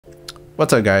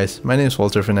What's up guys, my name is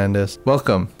Walter Fernandez.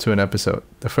 Welcome to an episode,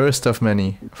 the first of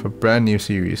many, of a brand new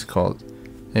series called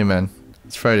Hey man,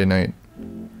 it's Friday night,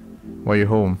 why you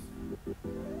home?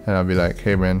 And I'll be like,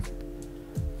 hey man,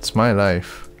 it's my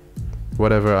life,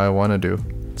 whatever I want to do.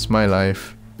 It's my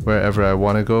life, wherever I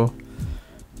want to go.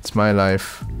 It's my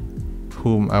life,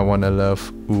 whom I want to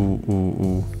love, ooh ooh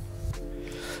ooh.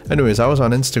 Anyways, I was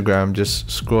on Instagram just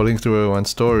scrolling through everyone's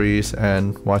stories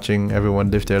and watching everyone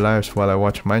live their lives while I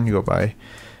watch mine go by.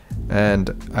 And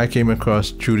I came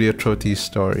across Julia Trotti's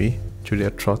story.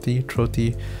 Julia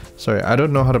Trotti? Sorry, I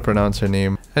don't know how to pronounce her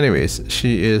name. Anyways,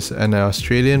 she is an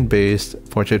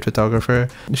Australian-based portrait photographer.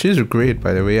 She's great,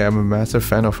 by the way. I'm a massive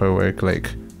fan of her work.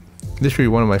 Like, literally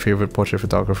one of my favorite portrait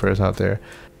photographers out there.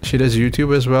 She does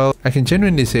YouTube as well. I can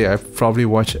genuinely say I've probably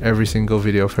watched every single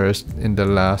video of hers in the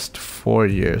last 4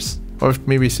 years, or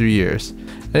maybe 3 years.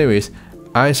 Anyways,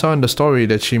 I saw in the story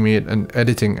that she made an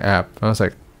editing app. I was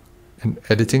like, an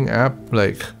editing app?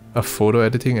 Like a photo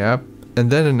editing app? And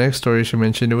then the next story she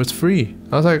mentioned it was free.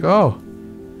 I was like, oh,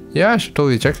 yeah, I should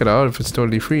totally check it out if it's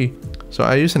totally free. So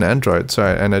I use an Android,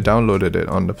 and I downloaded it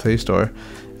on the Play Store.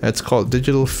 It's called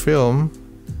Digital Film.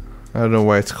 I don't know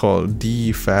why it's called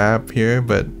DFAP here,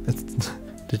 but it's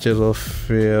Digital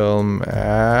Film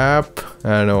App. I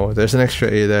don't know, there's an extra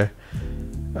A there.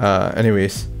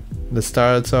 Anyways, it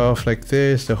starts off like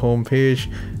this, the home page,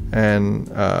 and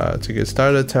to get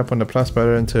started, tap on the plus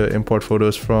button to import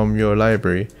photos from your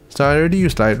library. So I already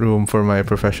use Lightroom for my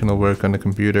professional work on the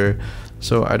computer,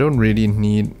 so I don't really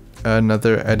need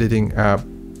another editing app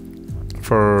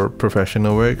for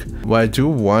professional work. What I do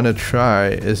want to try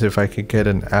is if I could get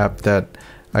an app that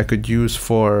I could use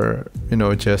for, you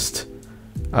know, just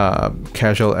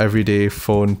casual everyday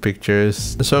phone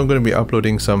pictures. So I'm going to be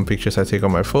uploading some pictures I take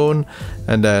on my phone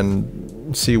and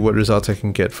then see what results I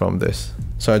can get from this.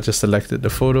 So I just selected the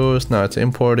photos, now it's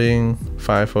importing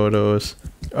 5 photos.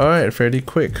 Alright, fairly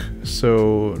quick.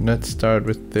 So let's start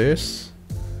with this.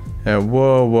 And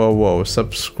whoa,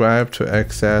 subscribe to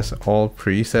access all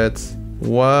presets.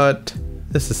 What?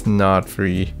 This is not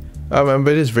free. But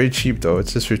it's very cheap though.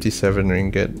 It's just 57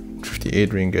 ringgit, 58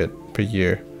 ringgit per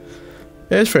year.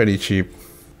 It's fairly cheap.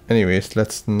 Anyways,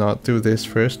 let's not do this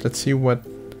first. Let's see what...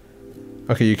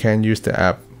 Okay, you can use the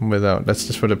app without... That's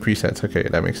just for the presets. Okay,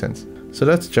 that makes sense. So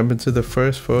let's jump into the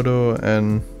first photo.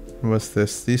 And what's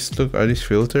this? Are these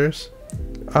filters?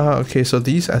 Okay, so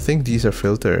these, I think these are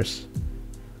filters.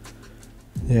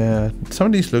 Yeah, some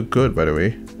of these look good, by the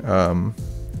way.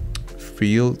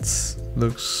 Fields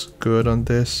looks good on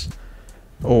this.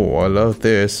 Oh, I love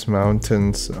this.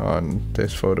 Mountains on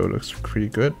this photo looks pretty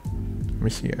good. Let me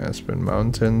see, Aspen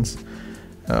Mountains.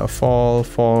 Fall.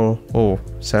 Oh,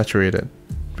 saturated.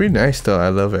 Pretty nice though, I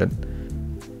love it.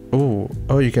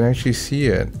 Oh, you can actually see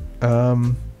it.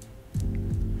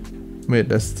 Wait,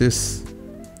 that's this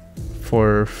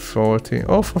for 14.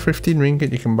 Oh, for 15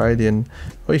 ringgit you can buy it in.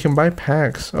 Oh, you can buy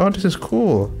packs. Oh, this is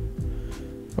cool.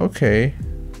 Okay.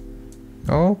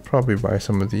 I'll probably buy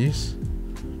some of these,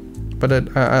 but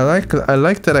I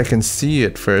like that I can see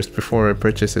it first before I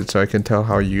purchase it, so I can tell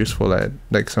how useful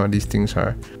like some of these things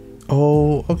are.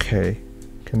 Oh, okay.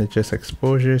 Can adjust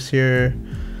exposures here.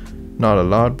 Not a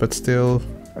lot, but still.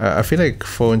 I feel like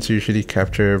phones usually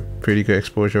capture pretty good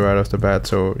exposure right off the bat,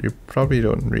 so you probably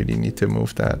don't really need to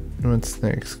move that. What's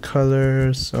next?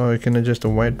 Colors. Oh, you can adjust the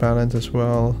white balance as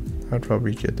well. I'd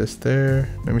probably get this there.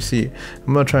 Let me see.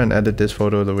 I'm gonna try and edit this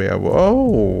photo the way I will.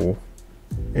 Oh,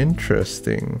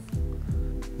 interesting.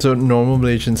 So normal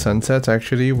Malaysian sunsets,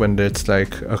 actually, when it's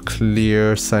like a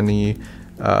clear sunny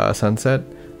sunset,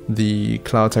 the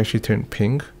clouds actually turn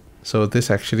pink. So this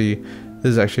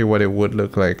is actually what it would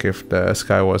look like if the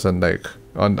sky wasn't like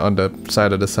on the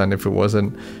side of the sun. If it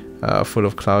wasn't full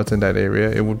of clouds in that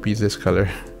area, it would be this color.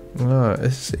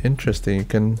 This is interesting. You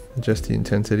can adjust the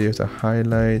intensity of the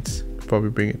highlights. Probably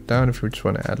bring it down if you just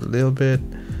want to add a little bit.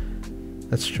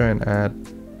 Let's try and add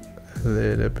a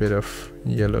little bit of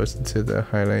yellows into the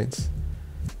highlights.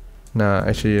 Nah,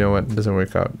 actually, you know what? It doesn't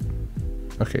work out.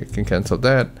 Okay, can cancel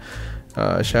that.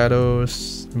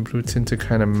 Shadows, blue tint to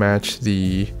kind of match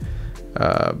the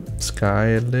sky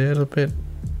a little bit.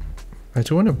 I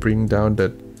do want to bring down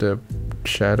the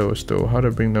shadows though. How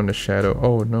to bring down the shadow?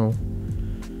 Oh no.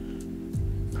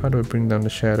 How do I bring down the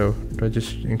shadow? Do I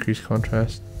just increase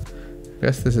contrast? I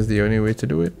guess this is the only way to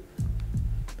do it.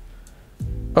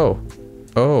 Oh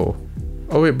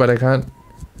wait, but I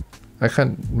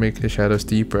can't make the shadows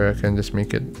deeper. I can just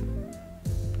make it...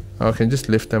 I can just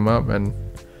lift them up and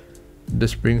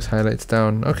this brings highlights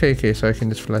down. Okay, so I can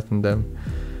just flatten them.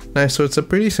 Nice, so it's a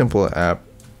pretty simple app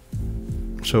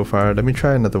so far. Let me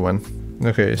try another one.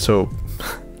 Okay, so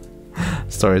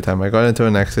Story time. I got into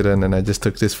an accident and I just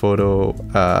took this photo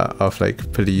of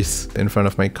like police in front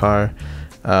of my car.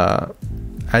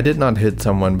 I did not hit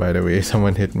someone, by the way.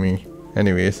 Someone hit me.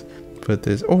 Anyways, put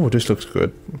this. Oh, this looks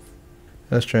good.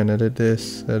 Let's try and edit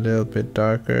this a little bit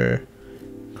darker.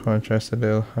 Contrast a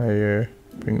little higher.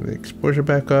 Bring the exposure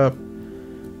back up.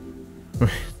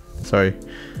 Sorry.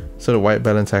 So the white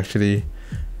balance actually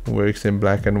works in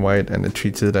black and white and it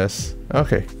treats it as...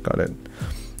 Okay, got it.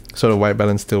 So the white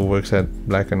balance still works at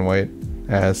black and white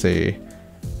as a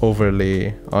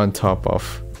overlay on top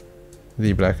of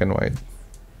the black and white.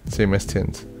 Same as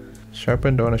tints.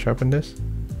 Sharpen, don't want to sharpen this?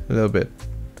 A little bit.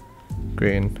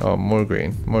 Grain, oh, more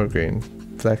grain, more grain.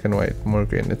 Black and white, more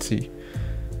grain, let's see.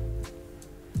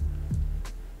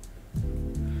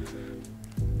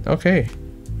 Okay.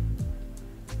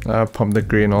 I pumped the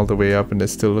grain all the way up and it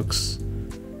still looks...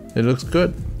 It looks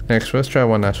good. Next, let's try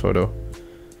one last photo.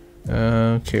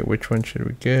 Okay, which one should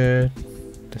we get?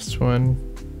 This one.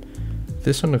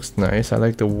 This one looks nice. I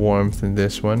like the warmth in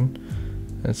this one.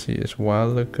 Let's see, is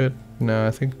wild look good? No,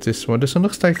 I think this one. This one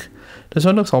looks like... This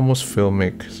one looks almost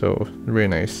filmic, so very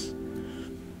nice.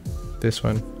 This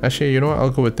one. Actually, you know what? I'll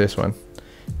go with this one.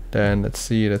 Then let's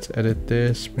see, let's edit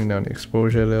this. Bring down the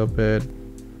exposure a little bit.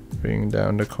 Bring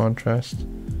down the contrast.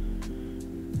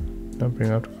 Now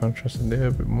bring up the contrast a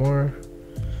little bit more.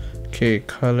 Okay,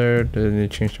 color. Then you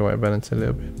change the white balance a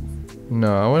little bit.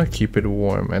 No, I want to keep it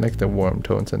warm. I like the warm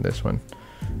tones in this one.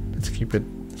 Let's keep it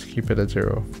at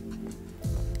 0.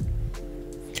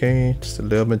 Okay, just a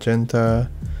little magenta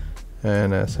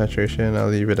and saturation. I'll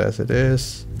leave it as it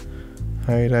is.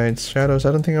 Highlights, shadows.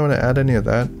 I don't think I want to add any of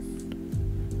that.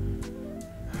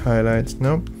 Highlights,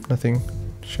 nope, nothing.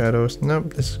 Shadows,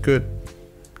 nope, this is good.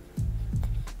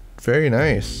 Very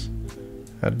nice.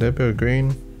 Add a little bit of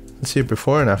green. Let's see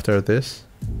before and after of this.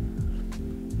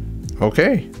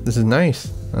 Okay, this is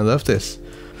nice. I love this.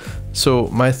 So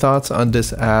my thoughts on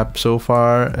this app so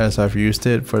far as I've used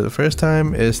it for the first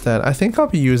time is that I think I'll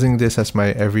be using this as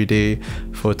my everyday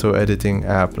photo editing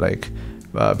app. Like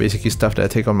basically stuff that I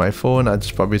take on my phone, I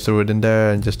just probably throw it in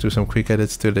there and just do some quick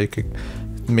edits to like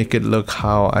make it look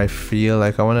how I feel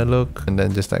like I want to look, and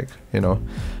then just like, you know,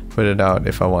 put it out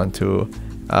if I want to.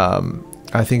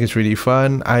 I think it's really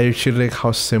fun. I actually like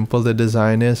how simple the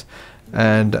design is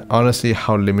and honestly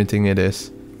how limiting it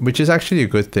is, which is actually a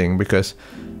good thing because,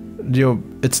 you know,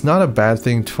 it's not a bad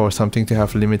thing for something to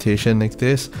have limitation like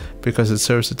this because it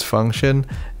serves its function.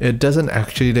 It doesn't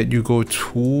actually let you go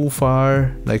too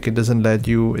far. Like it doesn't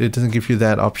give you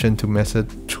that option to mess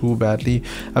it too badly.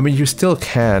 I mean, you still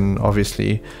can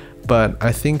obviously, but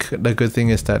I think the good thing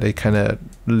is that it kind of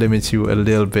limits you a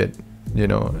little bit, you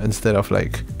know, instead of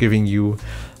like giving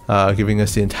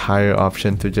us the entire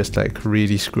option to just like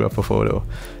really screw up a photo.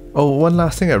 Oh, one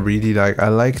last thing I really like. I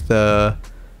like the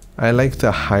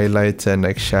highlights and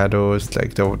like shadows,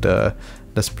 like the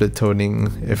split toning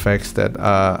effects that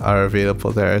are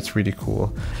available there. It's really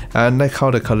cool. And like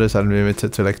how the colors are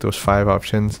limited to like those 5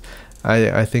 options.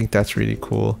 I think that's really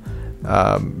cool.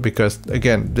 Because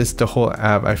again, the whole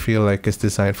app I feel like is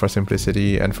designed for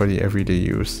simplicity and for the everyday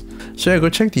use. So yeah, go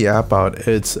check the app out.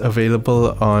 It's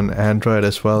available on Android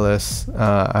as well as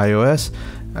iOS.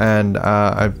 And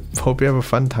I hope you have a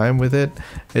fun time with it.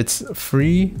 It's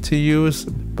free to use,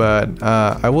 but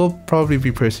I will probably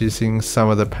be purchasing some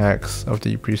of the packs of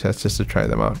the presets just to try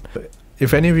them out.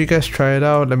 If any of you guys try it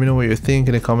out, let me know what you think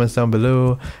in the comments down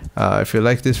below. If you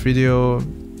like this video,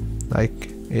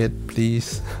 like it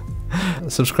please.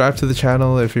 Subscribe to the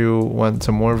channel if you want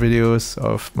some more videos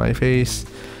of my face.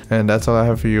 And that's all I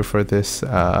have for you for this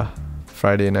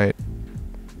Friday night.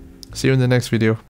 See you in the next video.